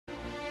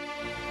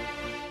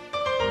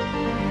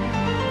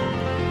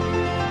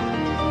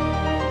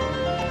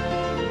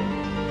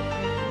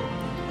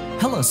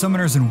Hello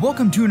Summoners and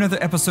welcome to another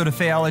episode of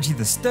FEHology,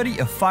 the study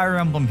of Fire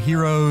Emblem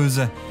Heroes.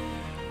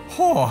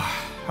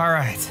 Oh,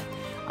 alright.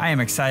 I am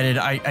excited.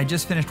 I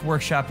just finished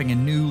workshopping a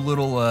new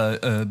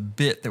little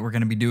bit that we're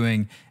going to be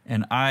doing,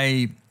 and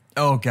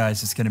oh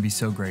guys, it's going to be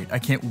so great. I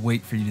can't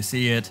wait for you to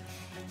see it.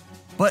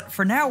 But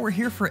for now, we're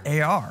here for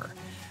AR.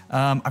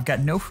 I've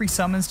got no free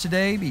summons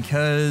today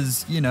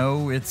because, you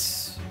know,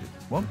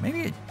 well,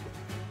 maybe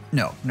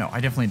no,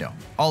 I definitely don't.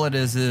 All it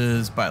is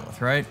Byleth,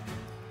 right?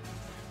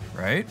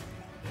 Right?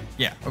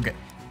 Yeah, okay.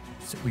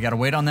 So we gotta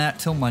wait on that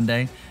till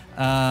Monday.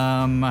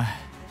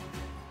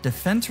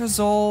 Defense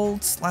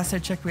results, last I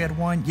checked we had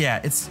one.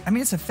 Yeah, it's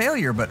a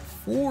failure, but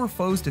 4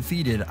 foes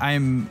defeated.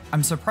 I'm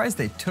surprised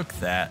they took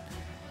that.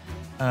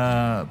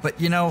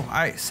 But you know,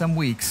 some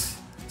weeks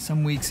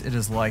it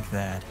is like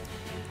that.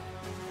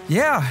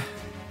 Yeah.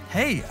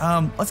 Hey,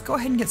 let's go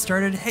ahead and get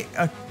started. Hey,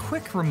 a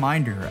quick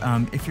reminder,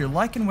 if you're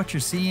liking what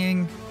you're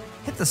seeing,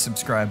 hit the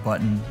subscribe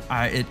button.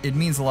 It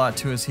means a lot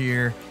to us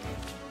here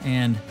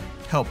and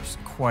helps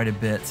quite a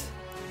bit.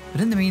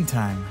 But in the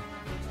meantime,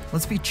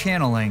 let's be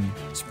channeling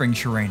Spring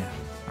Sharena,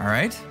 all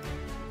right?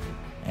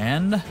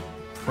 And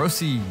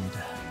proceed.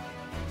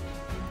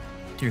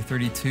 Tier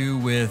 32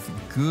 with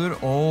good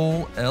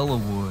old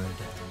Illialidur.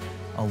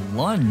 A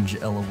lunge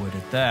Illialidur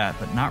at that,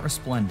 but not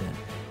resplendent.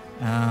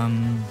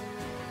 Oh,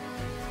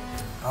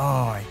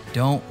 I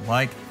don't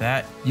like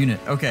that unit.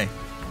 Okay.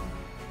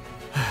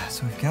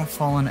 So we've got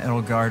Fallen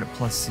Edelgard at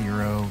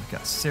 +0. We've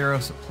got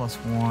Saros at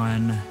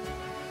 +1.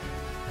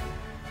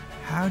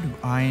 How do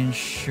I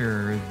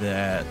ensure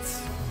that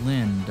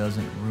Lynn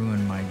doesn't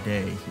ruin my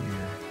day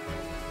here?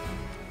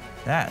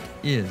 That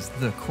is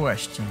the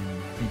question,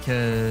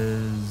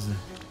 because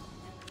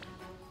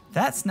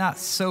that's not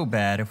so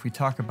bad if we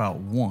talk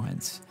about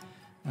once.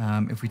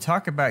 If we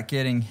talk about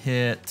getting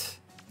hit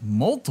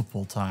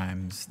multiple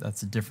times,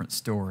 that's a different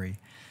story.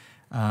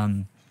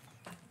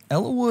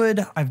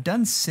 Illialidur, I've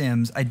done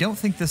Sims. I don't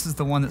think this is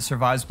the one that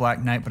survives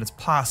Black Knight, but it's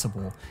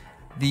possible.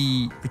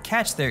 The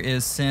catch there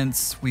is,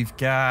 since we've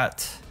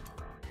got...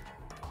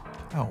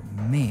 Oh,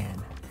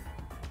 man.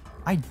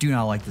 I do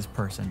not like this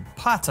person.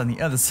 Pot's on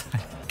the other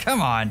side.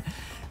 Come on.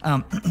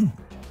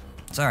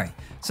 Sorry.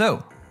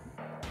 So,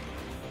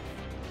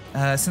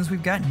 since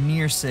we've got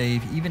near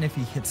save, even if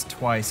he hits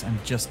twice, I'm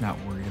just not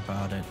worried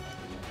about it.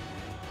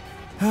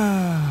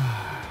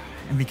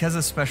 And because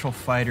of Special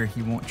Fighter,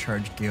 he won't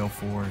charge Gale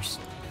Force.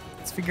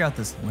 Let's figure out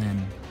this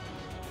Lyn.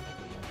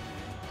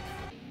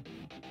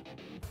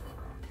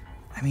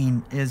 I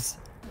mean, is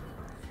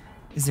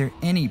there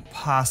any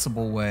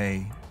possible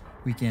way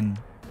we can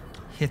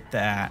hit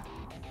that?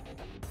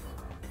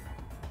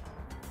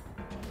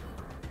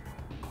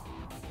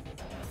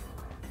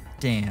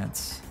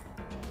 Dance.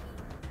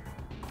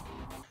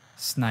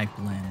 Snipe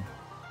Lyn.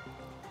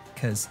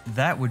 Because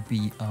that would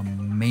be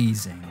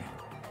amazing.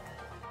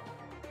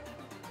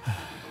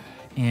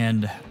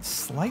 And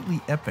slightly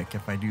epic,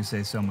 if I do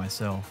say so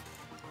myself.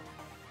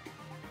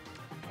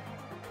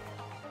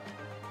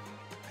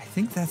 I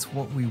think that's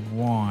what we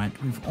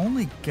want. We've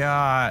only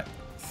got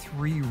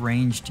 3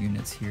 ranged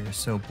units here,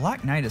 so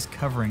Black Knight is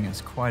covering us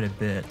quite a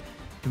bit.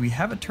 Do we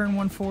have a turn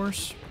 1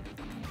 force?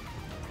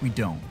 We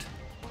don't.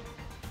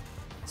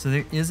 So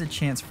there is a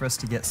chance for us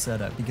to get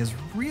set up, because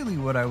really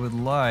what I would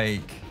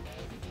like...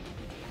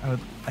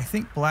 I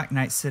think Black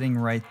Knight sitting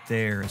right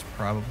there is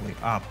probably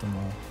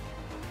optimal.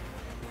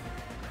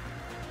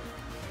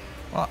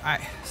 Well,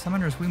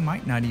 Summoners, we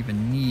might not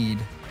even need,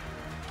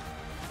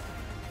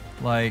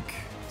 like,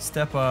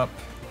 step up,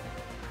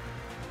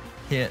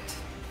 hit,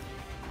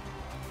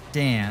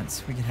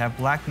 dance. We could have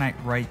Black Knight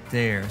right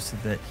there so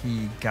that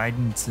he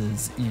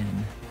guidances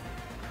in.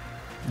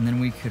 And then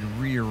we could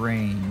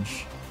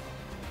rearrange.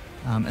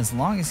 As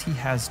long as he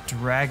has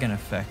dragon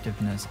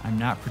effectiveness, I'm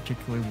not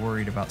particularly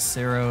worried about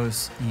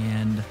Saros,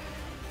 and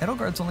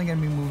Edelgard's only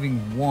going to be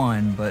moving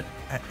 1, but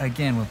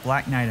again, with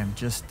Black Knight, I'm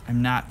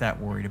not that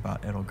worried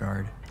about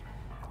Edelgard.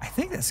 I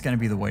think that's going to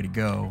be the way to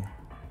go.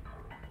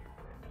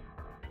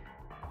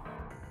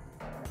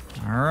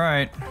 All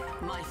right,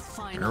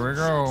 here we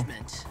go.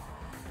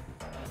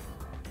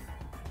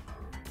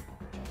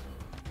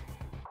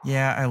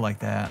 Yeah, I like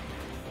that.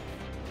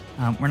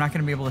 We're not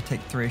going to be able to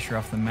take Thrasher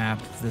off the map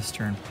this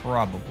turn,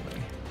 probably.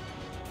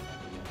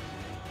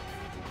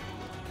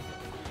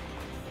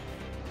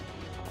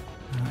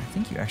 I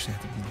think you actually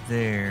have to be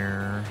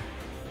there.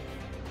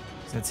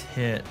 So that's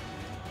hit,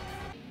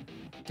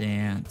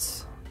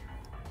 dance,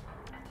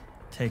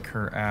 take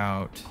her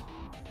out,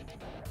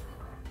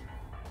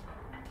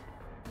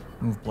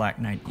 move Black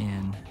Knight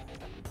in.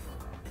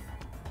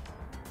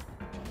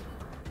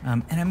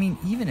 And I mean,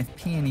 even if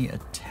Peony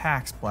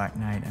attacks Black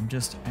Knight,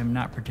 I'm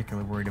not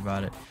particularly worried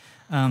about it.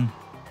 The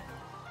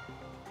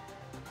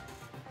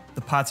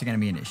pots are going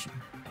to be an issue.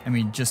 I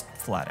mean, just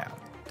flat out.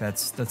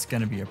 That's going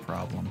to be a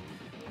problem.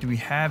 Do we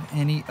have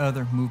any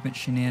other movement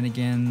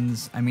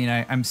shenanigans? I mean,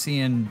 I'm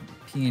seeing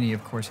Peony,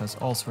 of course, has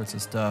all sorts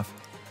of stuff.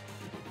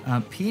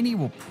 Peony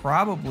will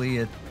probably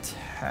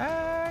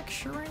attack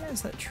Sharena,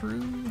 is that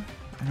true?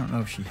 I don't know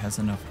if she has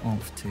enough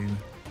oomph to.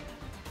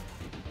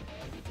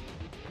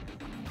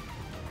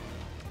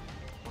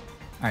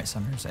 All right,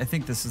 Summers, I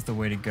think this is the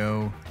way to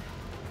go.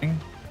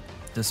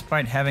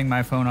 Despite having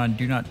my phone on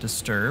Do Not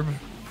Disturb,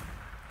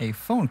 a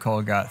phone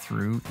call got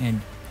through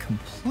and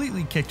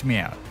completely kicked me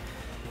out.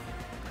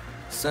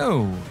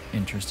 So,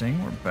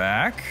 interesting, we're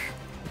back.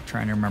 We're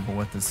trying to remember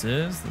what this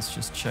is. Let's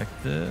just check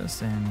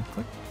this and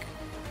click.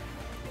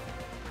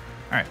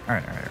 All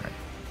right.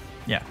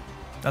 Yeah,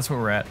 that's where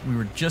we're at. We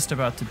were just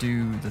about to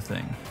do the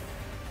thing.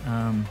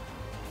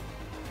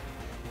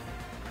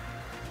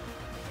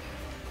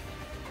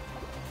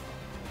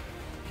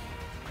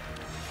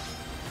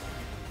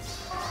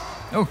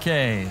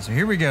 Okay, so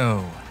here we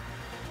go.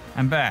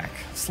 I'm back.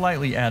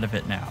 Slightly out of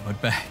it now,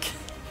 but back.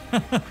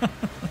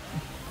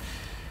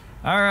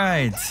 All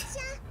right.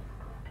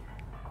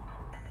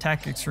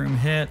 Tactics room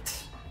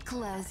hit.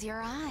 Close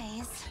your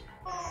eyes.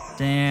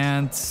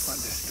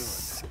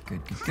 Dance.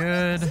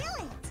 Good.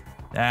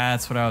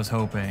 That's what I was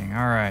hoping.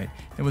 All right.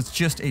 It was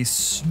just a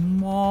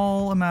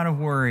small amount of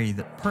worry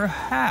that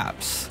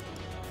perhaps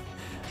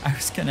I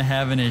was going to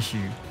have an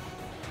issue.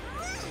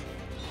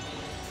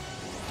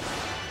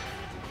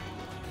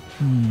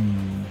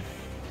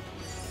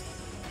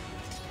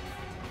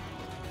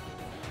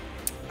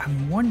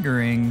 I'm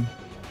wondering...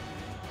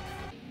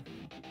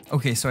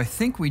 Okay, so I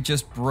think we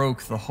just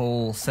broke the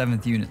whole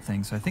 7th unit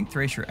thing, so I think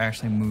Thracia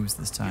actually moves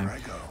this time. Here I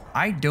go.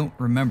 I don't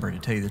remember, to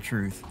tell you the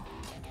truth,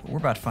 but we're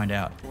about to find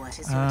out. What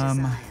is your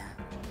desire?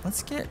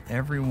 Let's get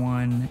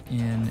everyone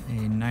in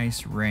a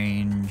nice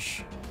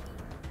range.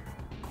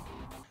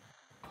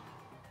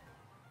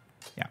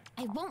 Yeah.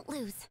 I won't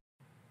lose.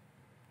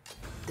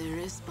 There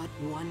is but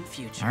one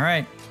future. All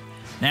right.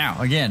 Now,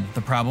 again,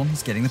 the problem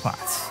is getting the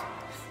pots.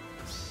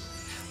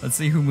 Let's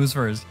see who moves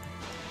first.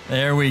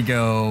 There we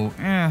go.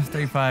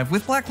 35.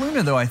 With Black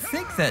Luna, though, I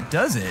think that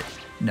does it.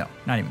 No,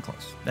 not even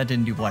close. That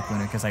didn't do Black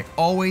Luna, because I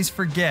always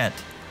forget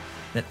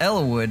that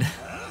Ellawood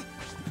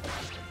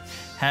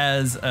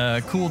has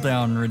a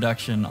cooldown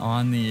reduction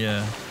on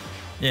the,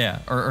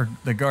 or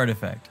the guard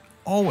effect.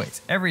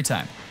 Always, every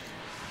time.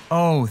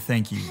 Oh,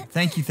 thank you.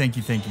 Thank you.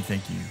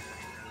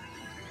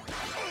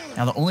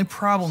 Now, the only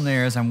problem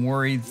there is I'm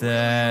worried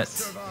that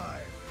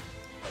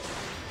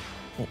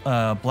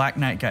Black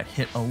Knight got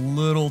hit a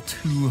little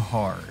too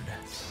hard.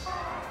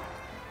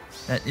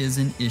 That is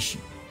an issue.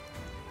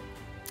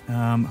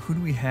 Who do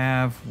we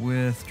have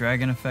with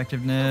dragon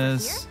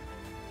effectiveness?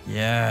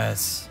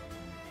 Yes.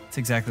 That's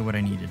exactly what I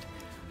needed.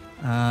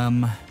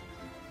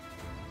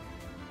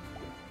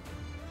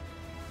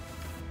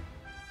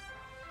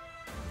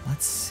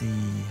 Let's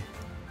see.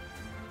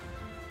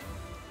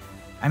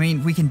 I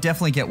mean, we can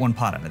definitely get one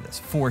pot out of this,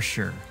 for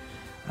sure.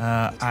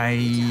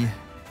 I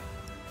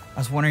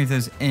was wondering if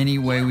there's any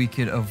way we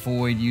could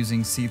avoid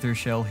using Seether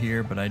Shell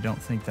here, but I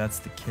don't think that's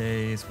the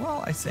case.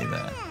 Well, I say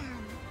that.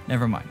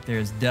 Never mind.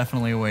 There's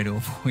definitely a way to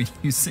avoid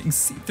using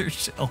Seether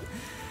Shell.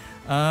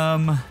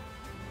 I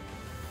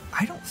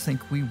don't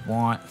think we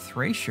want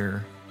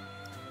Thracia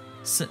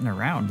sitting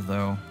around,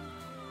 though.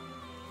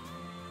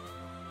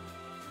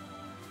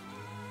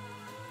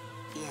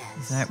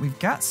 Yes. That we've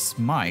got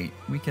Smite.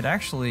 We could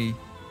actually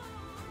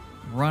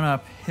run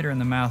up, hit her in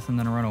the mouth, and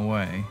then run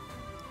away.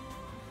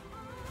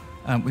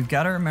 We've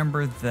got to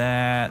remember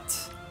that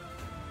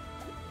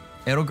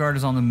Edelgard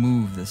is on the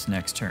move this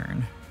next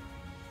turn.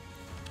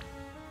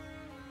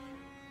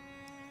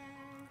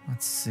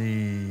 Let's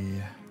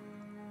see.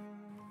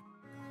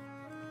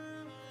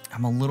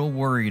 I'm a little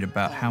worried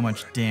about how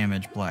much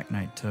damage Black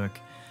Knight took.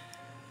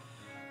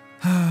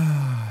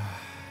 I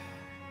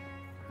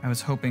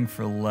was hoping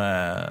for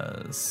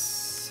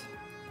less.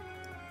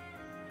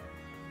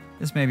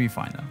 This may be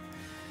fine, though.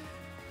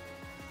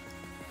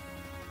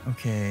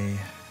 Okay.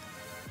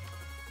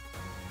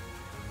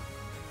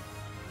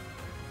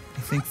 I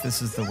think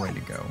this is the way to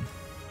go.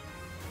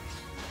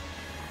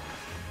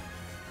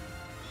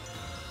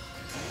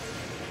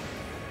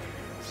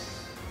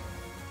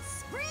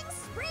 Spring,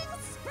 spring,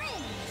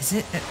 spring. Is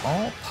it at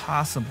all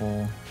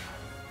possible?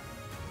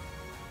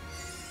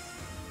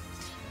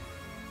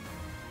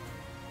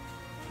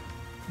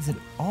 Is it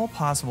all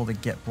possible to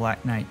get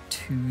Black Knight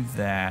to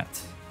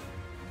that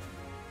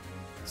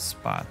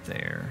spot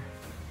there?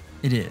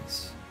 It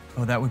is.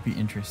 Oh, that would be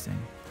interesting.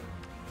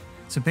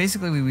 So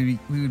basically, we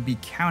would be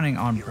counting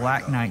on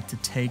Black Knight to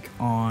take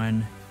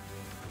on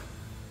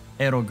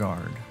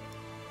Edelgard.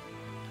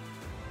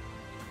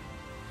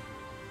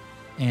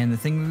 And the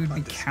thing we would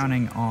be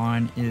counting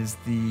on is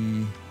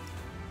the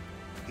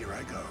Here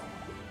I go.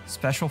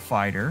 special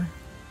fighter.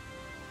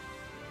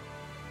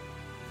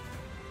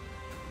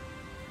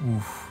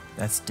 Oof,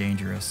 that's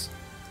dangerous.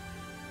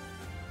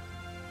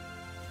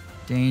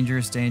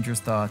 Dangerous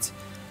thoughts.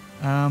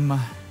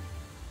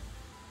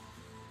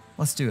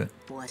 Let's do it.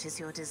 What is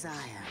your desire?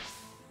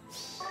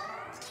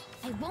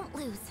 I won't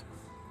lose.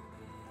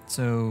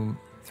 So,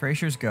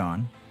 Thracia's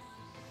gone.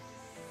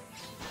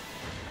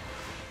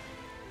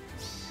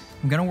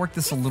 I'm gonna work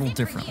this a little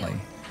differently.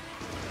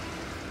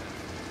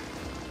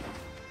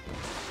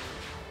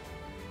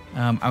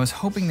 I was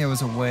hoping there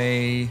was a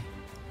way...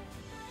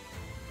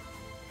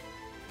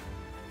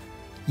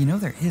 You know,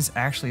 there is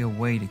actually a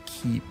way to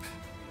keep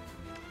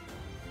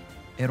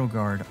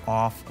Edelgard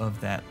off of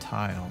that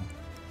tile.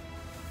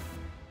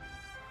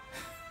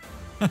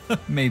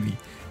 Maybe.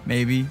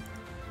 Maybe.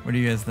 What do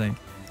you guys think?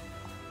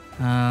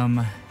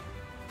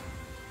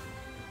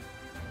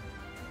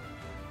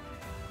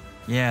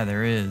 Yeah,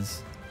 there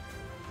is.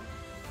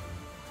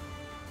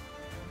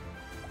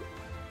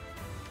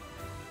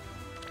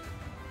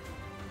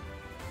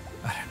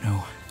 I don't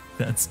know.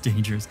 That's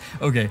dangerous.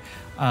 Okay,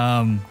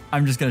 I'm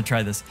just gonna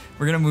try this.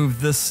 We're gonna move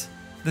this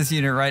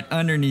unit right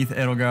underneath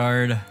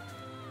Edelgard.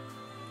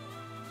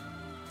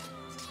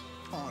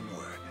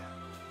 Onward.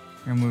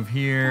 We're gonna move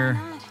here,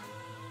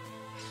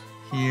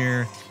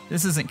 here.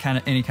 This isn't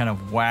any kind of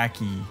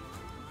wacky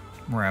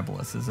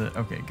Mirabilis, is it?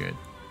 Okay, good.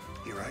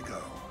 Here I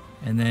go.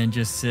 And then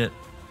just sit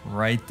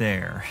right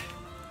there.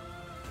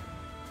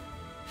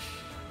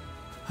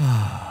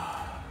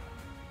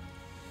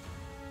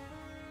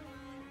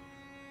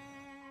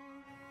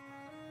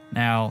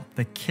 Now,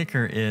 the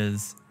kicker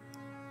is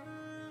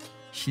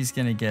she's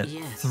going to get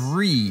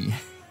 3.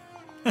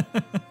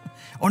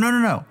 Oh,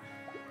 no.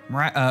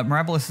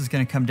 Mirabilis is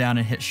going to come down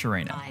and hit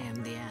Sharena. I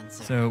am the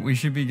answer. So we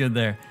should be good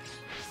there.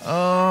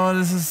 Oh,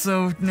 this is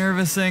so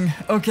nervousing.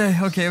 Okay.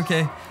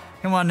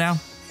 Come on now.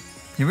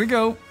 Here we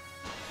go.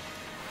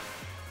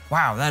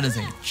 Wow, that is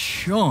a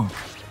chunk.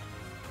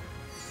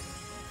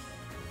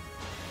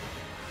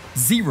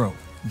 0.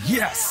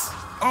 Yes.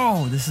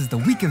 Oh, this is the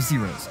week of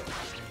zeros.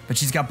 But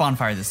she's got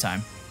bonfire this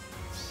time.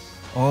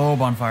 Oh,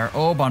 bonfire.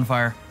 Oh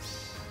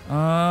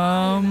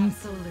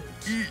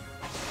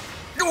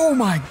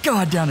my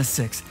god, down to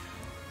 6.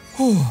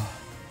 Oh.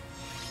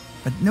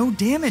 But no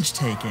damage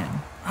taken.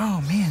 Oh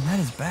man, that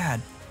is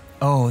bad.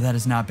 Oh, that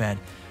is not bad.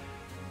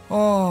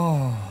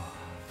 Oh.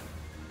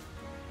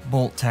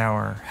 Bolt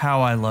Tower,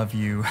 how I love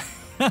you.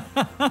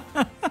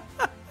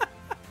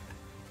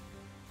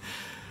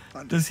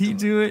 Does he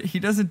do it? He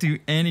doesn't do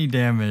any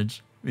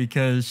damage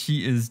because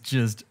she is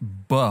just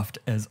buffed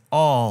as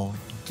all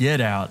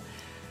get out.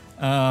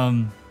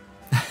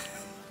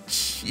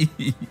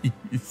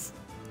 Jeez.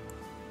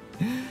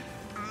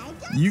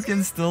 You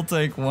can still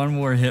take one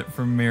more hit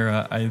from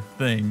Mira, I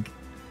think.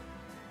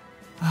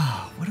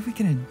 Oh, what are we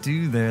gonna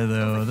do there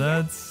though?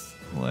 That's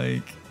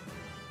like...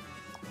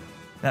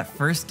 That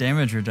first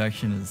damage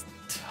reduction is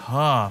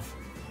tough.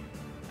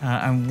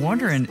 I'm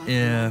wondering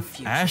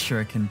if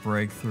Asherah can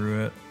break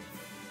through it.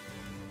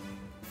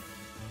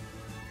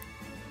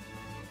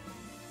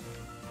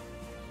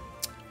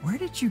 Where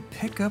did you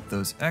pick up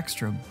those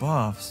extra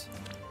buffs?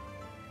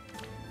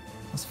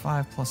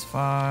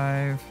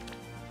 +5/+5.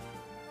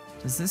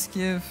 Does this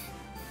give...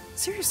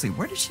 Seriously,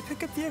 where did she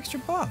pick up the extra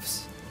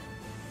buffs?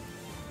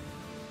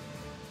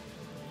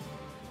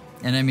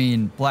 And I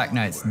mean, Black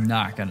Knight's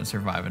not gonna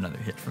survive another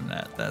hit from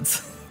that.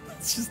 That's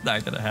just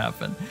not gonna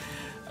happen.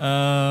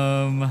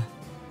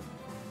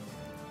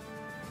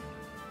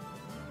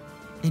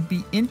 It'd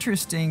be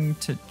interesting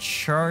to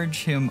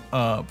charge him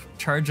up,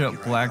 charge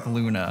up Black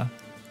Luna.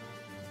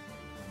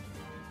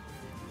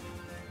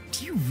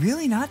 Do you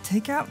really not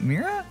take out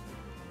Mira?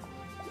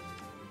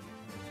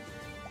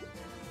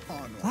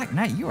 Black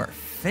Knight, you are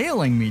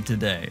failing me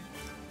today.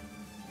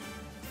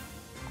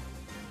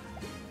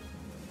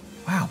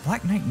 Wow,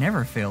 Black Knight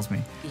never fails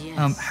me.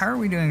 Yes. How are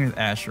we doing with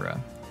Asherah?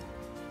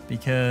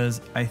 Because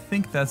I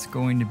think that's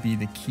going to be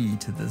the key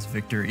to this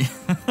victory.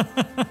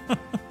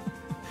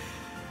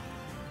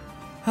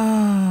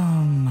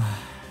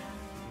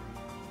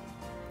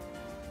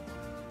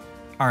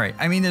 All right,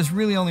 I mean, there's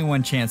really only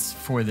one chance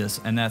for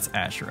this, and that's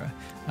Asherah.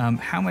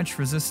 How much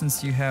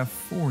resistance do you have?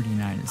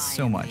 49 is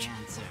so much.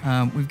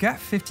 We've got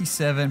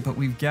 57, but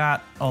we've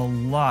got a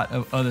lot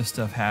of other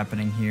stuff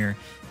happening here.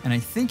 And I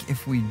think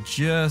if we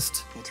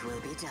just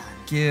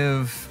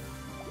give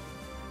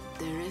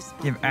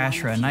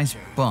Asherah a nice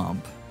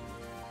bump,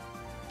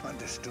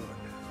 Understood.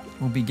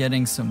 we'll be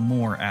getting some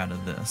more out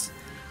of this.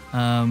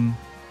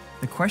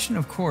 The question,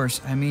 of course,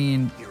 I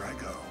mean, Here I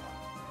go.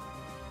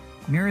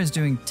 Mira's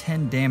doing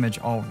 10 damage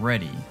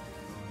already.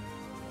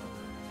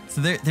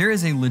 So there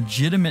is a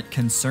legitimate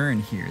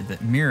concern here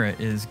that Mira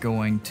is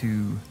going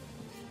to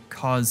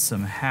cause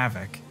some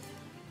havoc.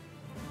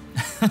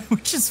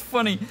 Which is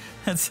funny.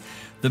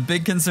 The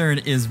big concern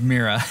is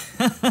Mira.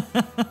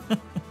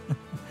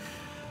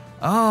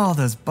 Oh,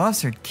 those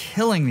buffs are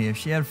killing me. If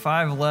she had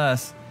 5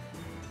 less,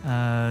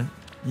 yeah,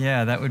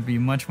 that would be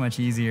much, much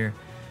easier.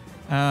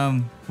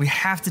 We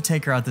have to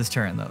take her out this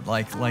turn, though.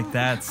 Like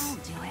that's... I'll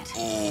do it.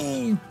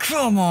 Oh,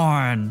 come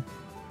on!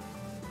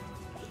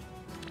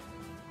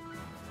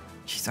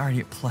 She's already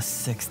at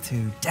 +6,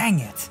 too. Dang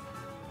it!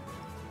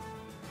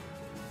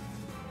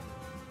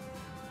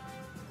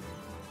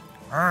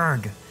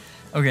 Arg.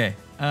 Okay,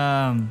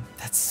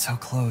 that's so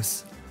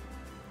close.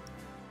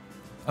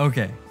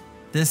 Okay,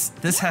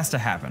 this has to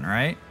happen,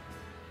 right?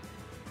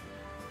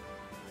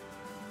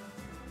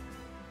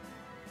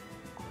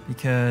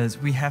 Because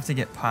we have to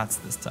get pots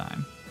this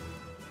time.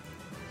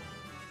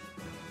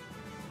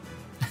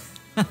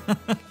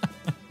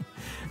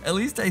 At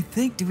least I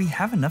think, do we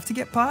have enough to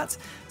get pots?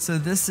 So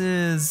this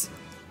is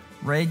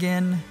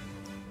Reagan.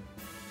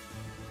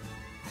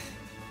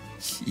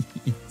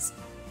 Jeez.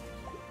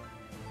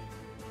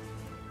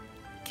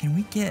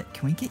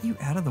 Can we get you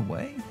out of the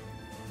way?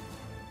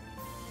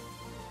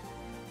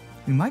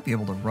 We might be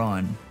able to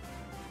run.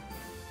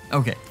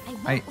 Okay.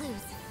 I won't lose.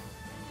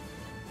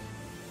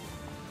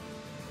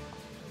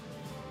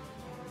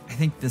 I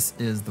think this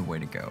is the way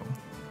to go.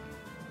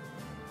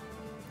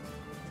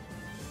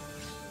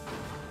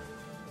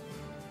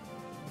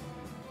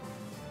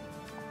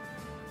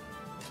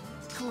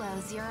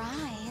 Close your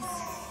eyes.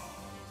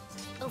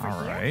 Over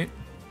All here. right.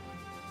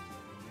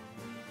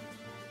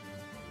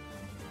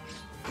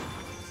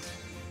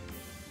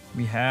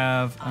 We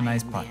have a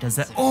nice pot. Does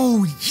that?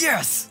 Oh,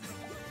 yes!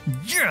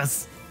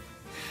 Yes!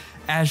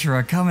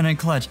 Ashura coming in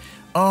clutch.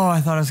 Oh,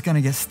 I thought I was going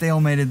to get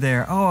stalemated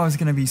there. Oh, I was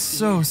going to be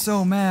so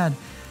mad.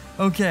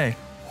 Okay.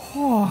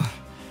 Oh.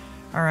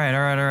 All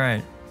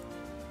right.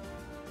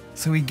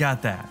 So we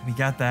got that.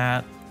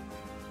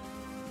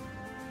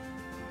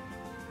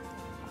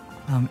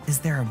 Is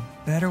there a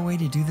better way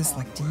to do this?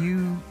 Like, do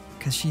you...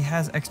 Because she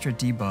has extra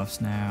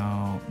debuffs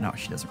now. No,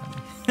 she doesn't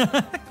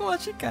really. Well,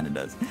 she kind of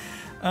does.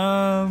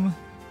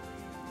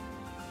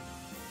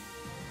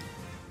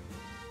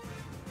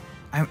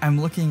 I'm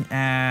looking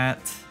at...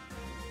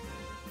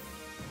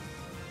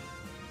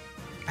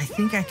 I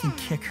think I can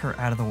kick her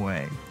out of the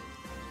way.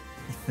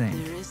 I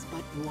think. There is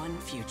but one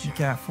future. You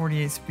got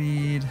 48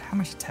 speed. How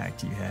much attack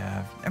do you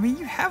have? I mean,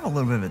 you have a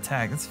little bit of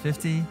attack. That's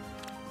 50.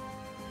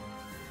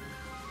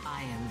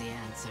 I am the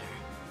answer.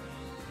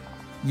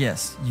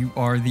 Yes, you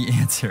are the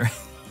answer,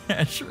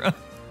 Ashura.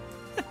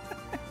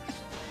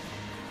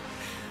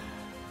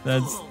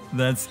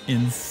 That's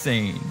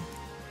insane.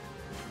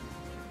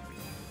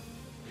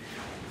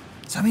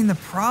 So I mean, the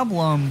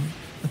problem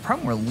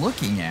we're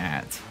looking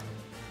at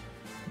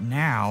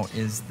now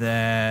is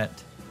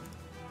that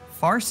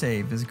far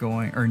save is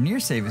going, or near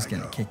save is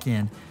going to kick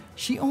in.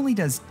 She only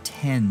does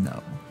 10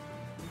 though,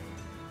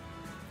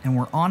 and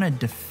we're on a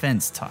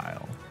defense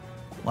tile.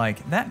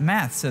 Like, that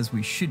math says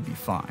we should be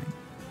fine.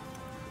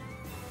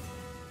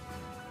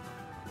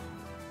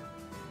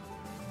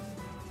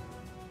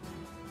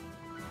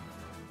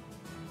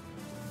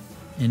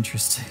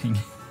 Interesting.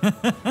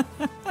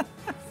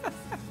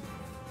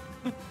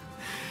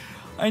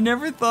 I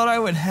never thought I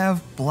would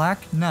have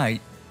Black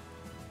Knight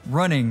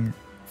running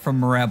from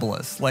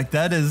Mirabilis. Like,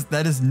 that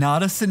is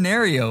not a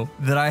scenario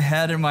that I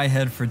had in my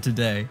head for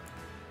today.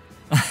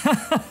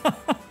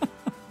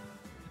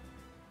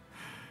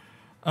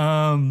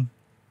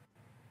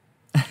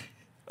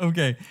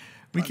 Okay,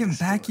 we can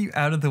back you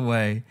out of the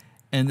way,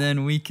 and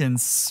then we can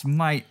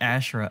smite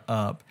Ashura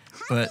up,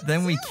 but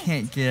then we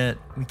can't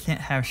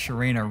have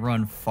Sharena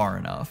run far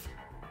enough.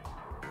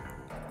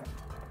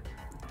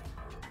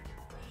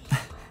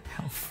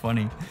 How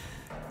funny.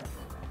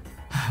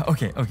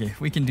 Okay,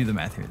 we can do the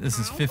math here. This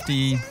is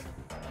 50.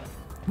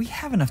 We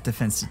have enough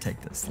defense to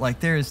take this. Like,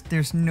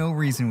 there's no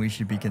reason we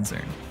should be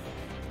concerned.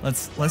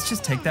 Let's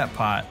just take that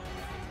pot.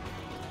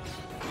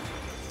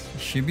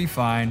 Should be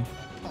fine.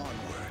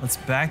 Let's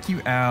back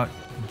you out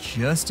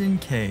just in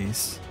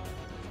case.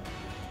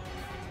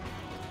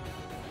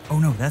 Oh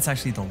no, that's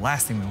actually the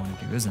last thing we want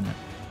to do, isn't it?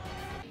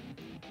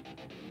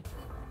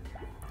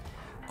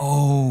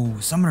 Oh,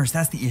 summoners,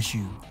 that's the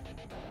issue.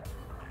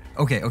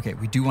 Okay,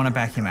 we do want to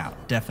back him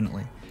out,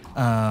 definitely.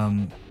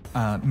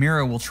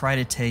 Mira will try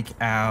to take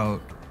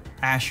out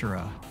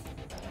Ashura,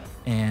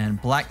 and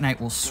Black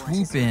Knight will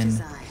swoop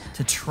in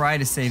to try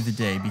to save the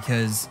day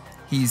because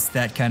he's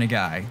that kind of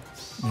guy,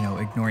 you know,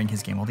 ignoring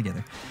his game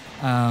altogether.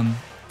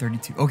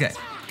 32. Okay,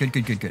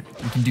 good.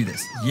 We can do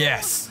this.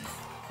 Yes.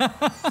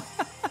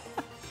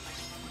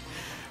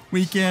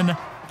 We can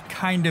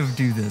kind of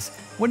do this.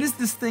 What is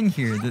this thing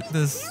here?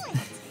 This.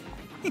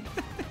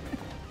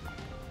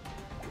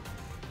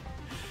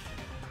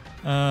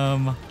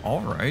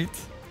 All right.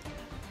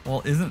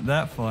 Well, isn't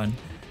that fun?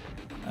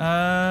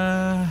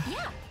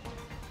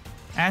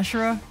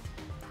 Ashura,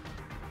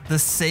 the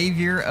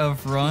savior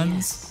of runs.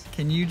 Yes.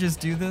 Can you just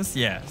do this?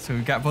 Yeah. So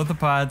we've got both the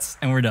pods,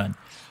 and we're done.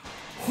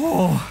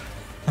 Oh.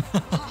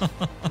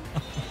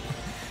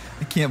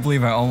 I can't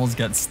believe I almost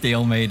got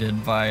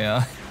stalemated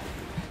by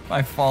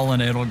fallen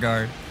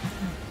Edelgard.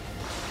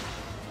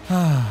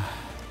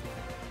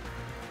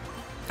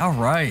 All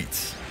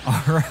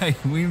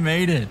right, we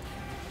made it.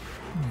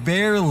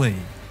 Barely,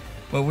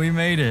 but we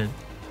made it.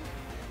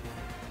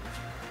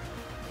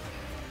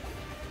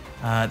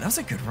 That was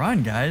a good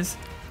run, guys.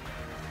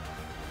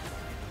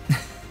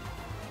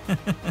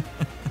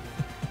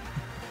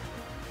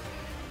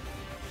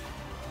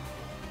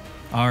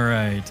 All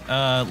right,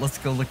 let's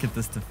go look at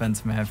this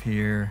defense map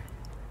here.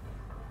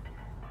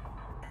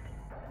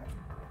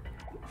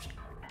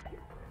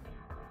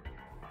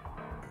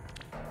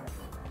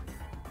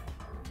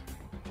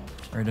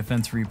 Or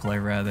defense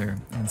replay, rather,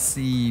 and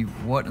see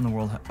what in the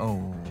world.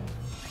 Oh.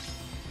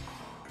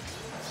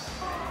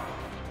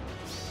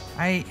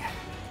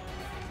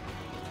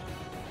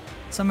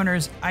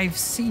 Summoners, I've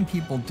seen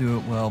people do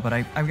it well, but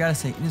I've got to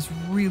say, it is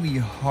really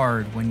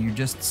hard when you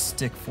just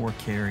stick 4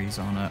 carries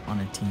on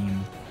a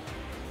team.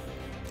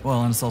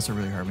 Well, and it's also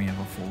really hard when you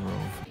have a full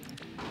row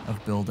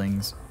of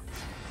buildings.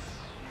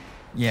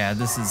 Yeah,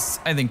 this is,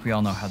 I think we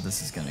all know how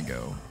this is gonna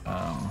go.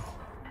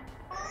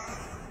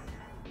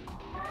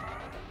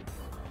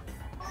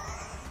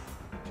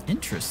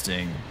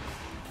 Interesting.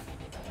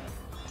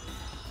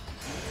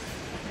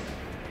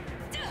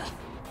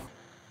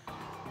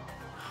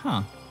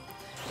 Huh.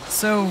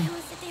 So, I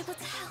wasn't able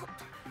to help.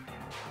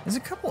 there's a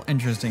couple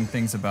interesting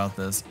things about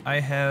this. I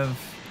have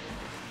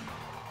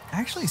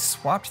actually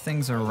swapped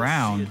things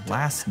around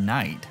last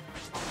night.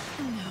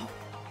 No.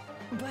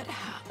 But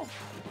how?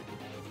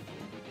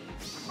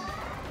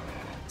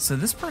 So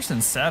this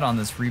person sat on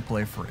this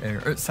replay for,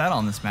 or sat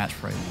on this match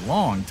for a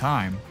long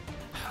time.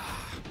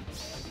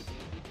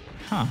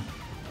 Huh.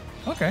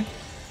 Okay.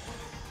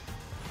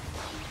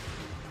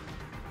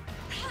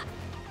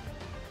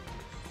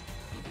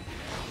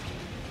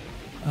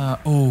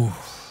 Oh,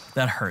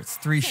 that hurts.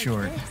 3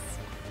 short.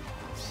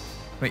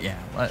 But yeah,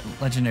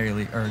 Legendary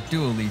Leaf, or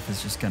Dual Leaf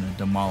is just gonna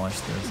demolish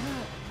this.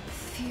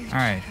 All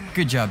right,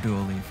 good job,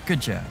 Dual Leaf.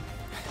 Good job.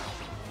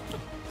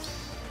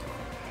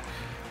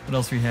 What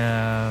else we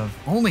have?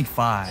 Only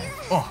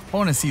 5. Oh,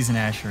 bonus season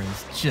Asher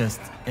is just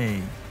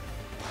a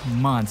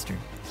monster.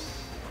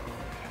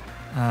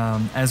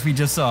 As we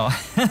just saw.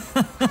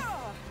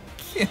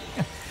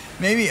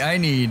 Maybe I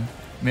need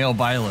male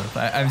Byleth.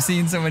 I've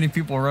seen so many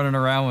people running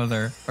around with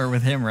her, or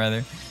with him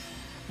rather.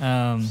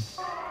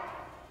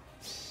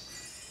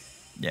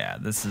 Yeah,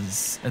 this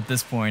is, at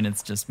this point,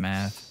 it's just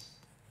math.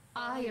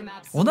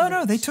 Well,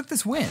 no, they took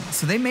this win,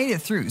 so they made it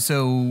through.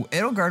 So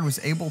Edelgard was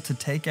able to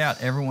take out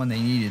everyone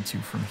they needed to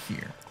from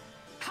here.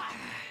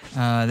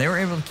 They were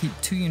able to keep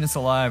 2 units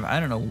alive. I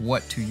don't know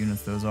what 2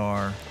 units those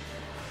are.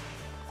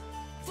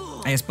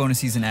 I guess bonus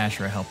season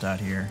Ashura helped out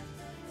here.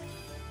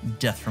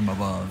 Death from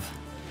above.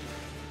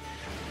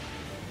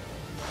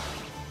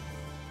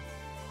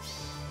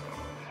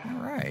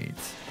 All right.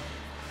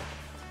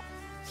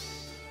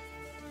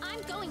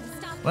 I'm going to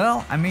stop.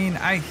 Well, I mean,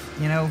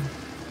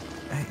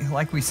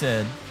 like we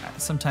said,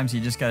 sometimes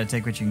you just got to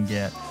take what you can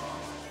get.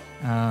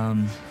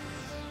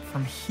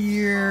 From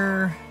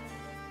here,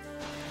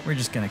 we're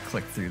just going to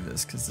click through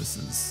this because this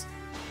is,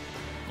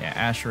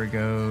 yeah, Ashura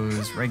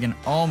goes. Reagan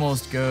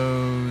almost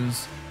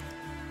goes.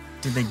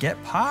 Did they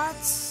get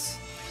pots?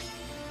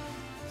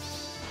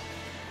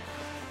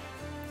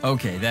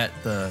 Okay, that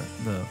the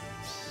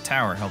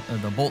tower helped,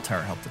 the bolt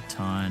tower helped a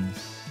ton.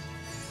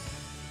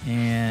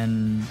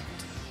 And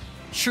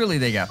surely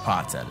they got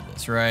pots out of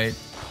this, right?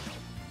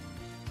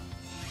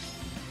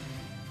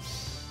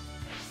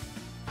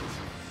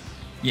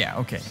 Yeah,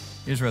 okay.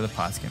 Here's where the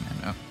pots came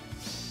in. Oh.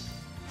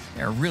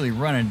 They're really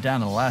running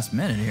down to the last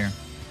minute here.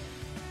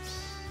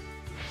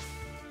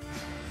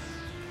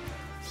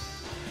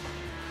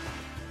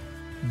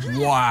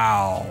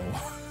 Wow.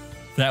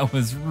 That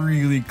was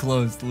really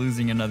close to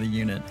losing another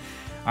unit.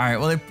 All right,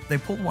 well, they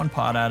pulled 1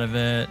 pot out of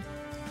it.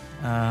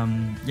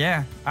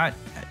 Yeah,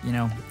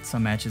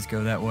 some matches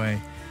go that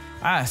way.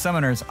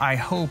 Summoners, I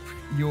hope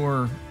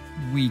your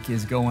week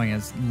is going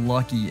as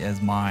lucky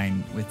as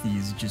mine with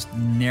these just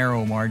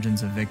narrow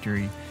margins of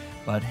victory.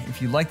 But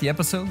if you like the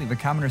episode, leave a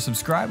comment or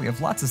subscribe. We have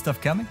lots of stuff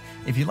coming.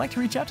 If you'd like to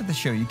reach out to the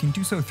show, you can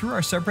do so through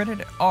our subreddit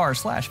at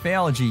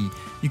r/FEHology.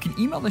 You can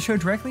email the show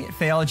directly at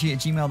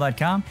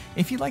FEHology@gmail.com.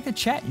 If you'd like to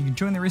chat, you can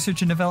join the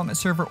research and development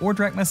server or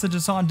direct message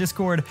us on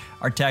Discord.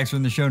 Our tags are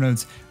in the show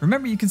notes.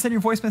 Remember, you can send your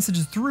voice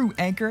messages through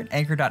Anchor at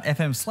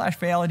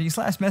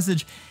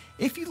anchor.fm/FEHology/message.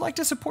 If you'd like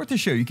to support the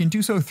show, you can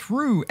do so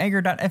through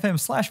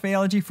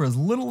anchor.fm/FEHology for as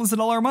little as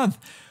 $1 a month.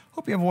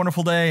 Hope you have a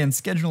wonderful day and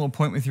schedule an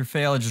appointment with your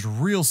FEHologist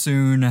real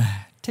soon.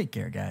 Take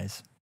care,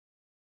 guys.